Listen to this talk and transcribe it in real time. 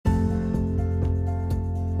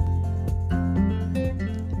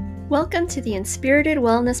Welcome to the Inspirited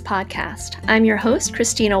Wellness Podcast. I'm your host,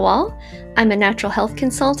 Christina Wall. I'm a natural health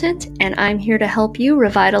consultant, and I'm here to help you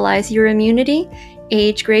revitalize your immunity,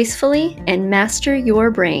 age gracefully, and master your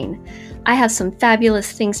brain. I have some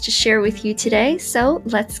fabulous things to share with you today, so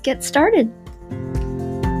let's get started.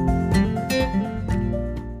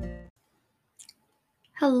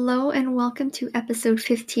 Hello, and welcome to episode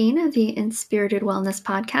 15 of the Inspirited Wellness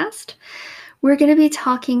Podcast. We're going to be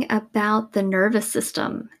talking about the nervous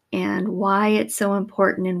system and why it's so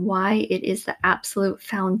important and why it is the absolute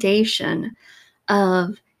foundation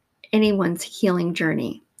of anyone's healing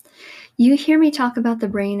journey. You hear me talk about the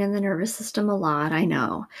brain and the nervous system a lot, I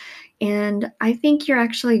know. And I think you're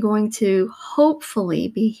actually going to hopefully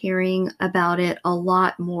be hearing about it a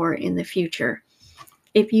lot more in the future.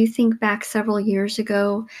 If you think back several years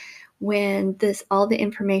ago, when all the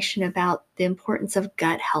information about the importance of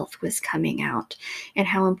gut health was coming out and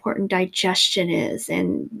how important digestion is.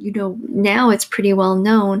 And, now it's pretty well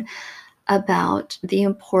known about the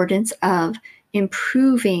importance of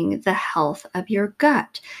improving the health of your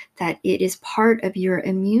gut, that it is part of your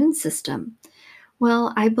immune system.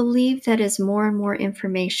 Well, I believe that as more and more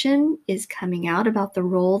information is coming out about the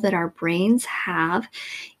role that our brains have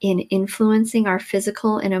in influencing our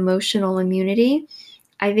physical and emotional immunity,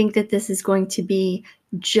 I think that this is going to be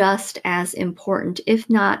just as important, if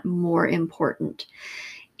not more important.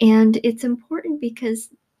 And it's important because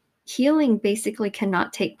healing basically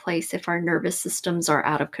cannot take place if our nervous systems are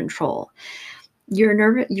out of control.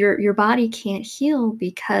 Your body can't heal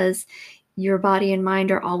because your body and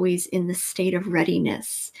mind are always in the state of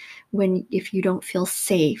readiness. If you don't feel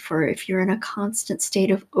safe or if you're in a constant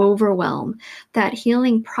state of overwhelm, that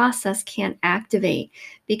healing process can't activate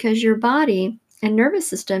because your body and nervous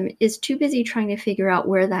system is too busy trying to figure out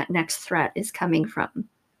where that next threat is coming from.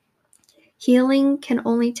 Healing can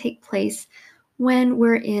only take place when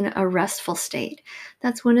we're in a restful state.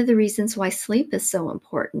 That's one of the reasons why sleep is so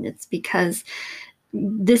important. It's because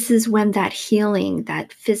this is when that healing,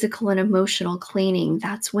 that physical and emotional cleaning,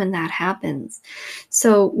 that's when that happens.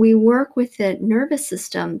 So we work with the nervous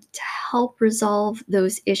system to help resolve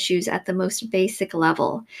those issues at the most basic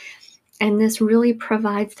level. And this really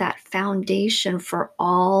provides that foundation for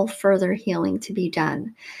all further healing to be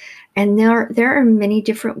done. And there are many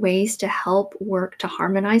different ways to help work to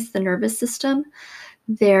harmonize the nervous system.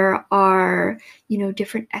 There are,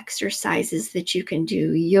 different exercises that you can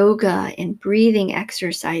do, yoga and breathing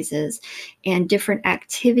exercises, and different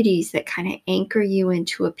activities that kind of anchor you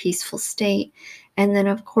into a peaceful state. And then,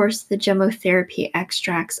 of course, the gemotherapy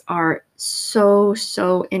extracts are so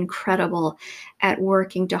incredible at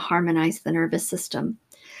working to harmonize the nervous system.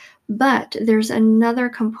 But there's another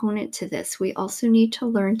component to this. We also need to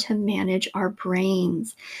learn to manage our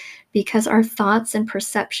brains because our thoughts and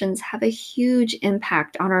perceptions have a huge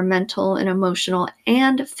impact on our mental and emotional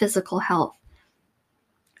and physical health.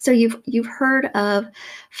 So you've heard of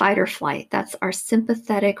fight or flight. That's our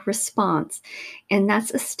sympathetic response. And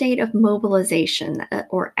that's a state of mobilization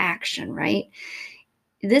or action, right?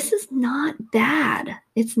 This is not bad.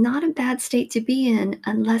 It's not a bad state to be in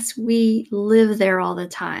unless we live there all the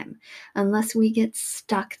time, unless we get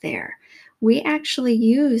stuck there. We actually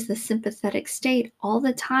use the sympathetic state all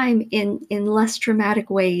the time in less dramatic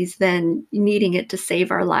ways than needing it to save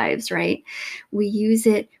our lives, right? We use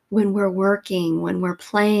it when we're working, when we're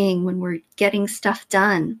playing, when we're getting stuff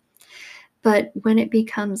done. But when it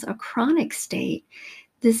becomes a chronic state,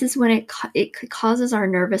 this is when it causes our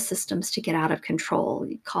nervous systems to get out of control.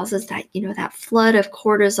 It causes that, that flood of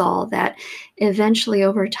cortisol that eventually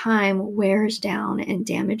over time wears down and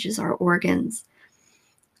damages our organs.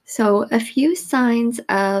 So a few signs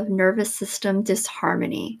of nervous system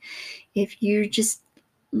disharmony. If you just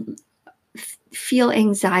feel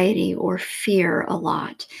anxiety or fear a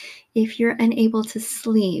lot, if you're unable to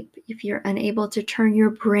sleep, if you're unable to turn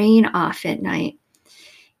your brain off at night,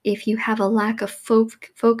 if you have a lack of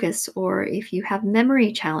focus or if you have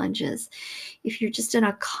memory challenges, if you're just in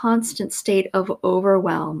a constant state of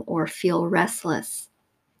overwhelm or feel restless.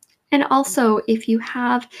 And also if you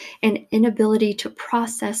have an inability to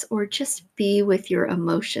process or just be with your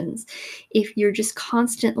emotions, if you're just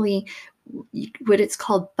constantly what it's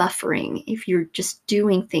called buffering, if you're just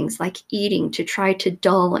doing things like eating to try to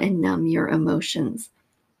dull and numb your emotions.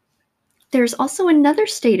 There's also another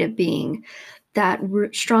state of being that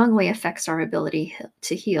strongly affects our ability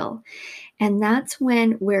to heal. And that's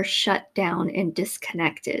when we're shut down and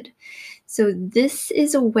disconnected. So this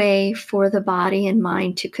is a way for the body and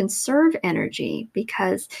mind to conserve energy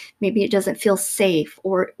because maybe it doesn't feel safe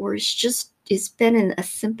or it's been in a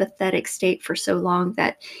sympathetic state for so long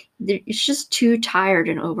that it's just too tired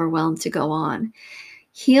and overwhelmed to go on.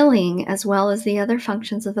 Healing, as well as the other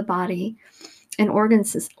functions of the body and organ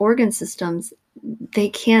systems, they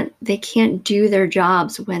can't do their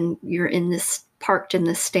jobs when you're parked in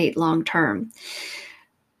this state long term.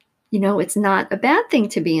 It's not a bad thing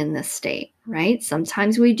to be in this state, right?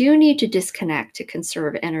 Sometimes we do need to disconnect to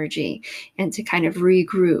conserve energy and to kind of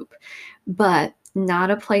regroup, but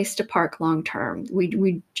not a place to park long term.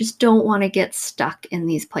 We just don't want to get stuck in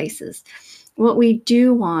these places. What we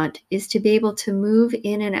do want is to be able to move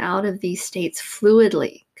in and out of these states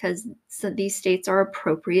fluidly, because these states are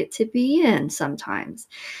appropriate to be in sometimes.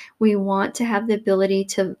 We want to have the ability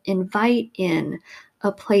to invite in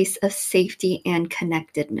a place of safety and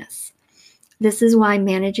connectedness. This is why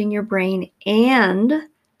managing your brain and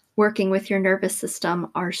working with your nervous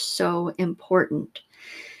system are so important.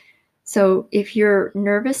 So if your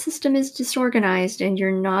nervous system is disorganized and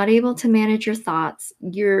you're not able to manage your thoughts,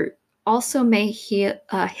 you're also may hit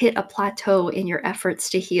a plateau in your efforts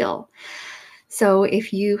to heal. So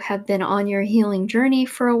if you have been on your healing journey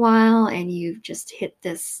for a while and you've just hit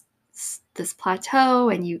this plateau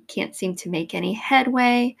and you can't seem to make any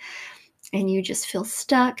headway and you just feel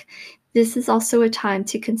stuck, this is also a time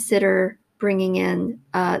to consider bringing in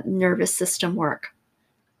nervous system work.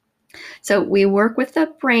 So we work with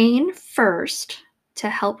the brain first to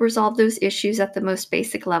help resolve those issues at the most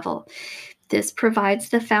basic level. This provides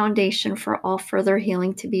the foundation for all further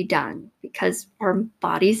healing to be done because our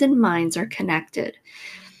bodies and minds are connected.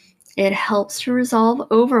 It helps to resolve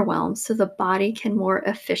overwhelm so the body can more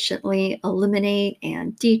efficiently eliminate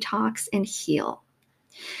and detox and heal.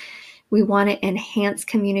 We want to enhance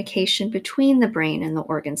communication between the brain and the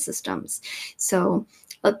organ systems. So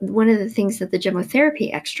one of the things that the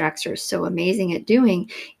gemotherapy extracts are so amazing at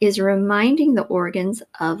doing is reminding the organs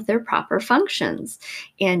of their proper functions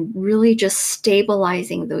and really just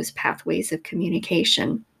stabilizing those pathways of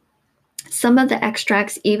communication. Some of the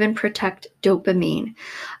extracts even protect dopamine,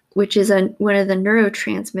 which is one of the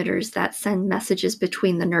neurotransmitters that send messages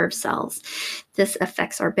between the nerve cells. This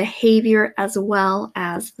affects our behavior as well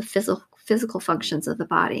as the physical functions of the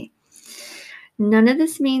body. None of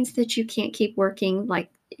this means that you can't keep working. Like,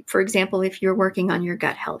 for example, if you're working on your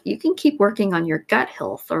gut health, you can keep working on your gut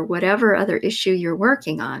health or whatever other issue you're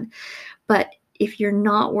working on. But if you're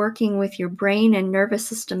not working with your brain and nervous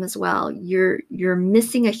system as well, you're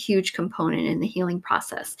missing a huge component in the healing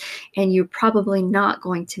process, and you're probably not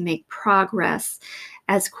going to make progress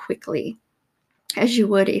as quickly as you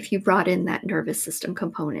would if you brought in that nervous system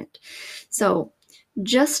component. So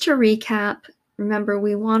just to recap, remember,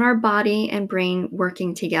 we want our body and brain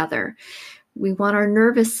working together. We want our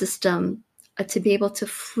nervous system to be able to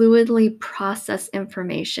fluidly process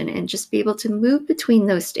information and just be able to move between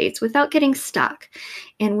those states without getting stuck.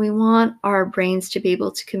 And we want our brains to be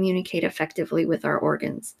able to communicate effectively with our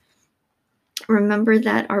organs. Remember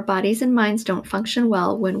that our bodies and minds don't function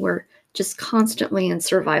well when we're just constantly in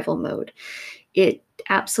survival mode. It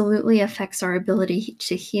absolutely affects our ability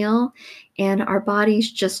to heal, and our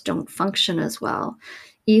bodies just don't function as well.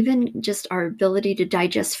 Even just our ability to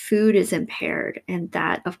digest food is impaired, and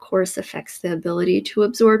that, of course, affects the ability to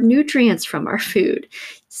absorb nutrients from our food.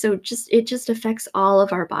 So it just affects all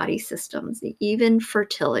of our body systems, even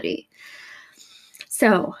fertility.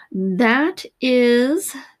 So that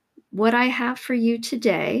is what I have for you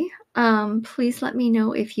today. Please let me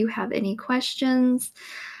know if you have any questions.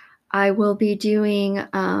 I will be doing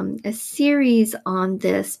a series on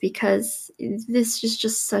this because this is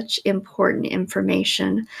just such important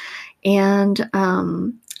information. And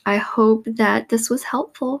I hope that this was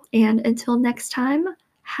helpful. And until next time,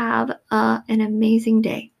 have an amazing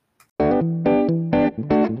day.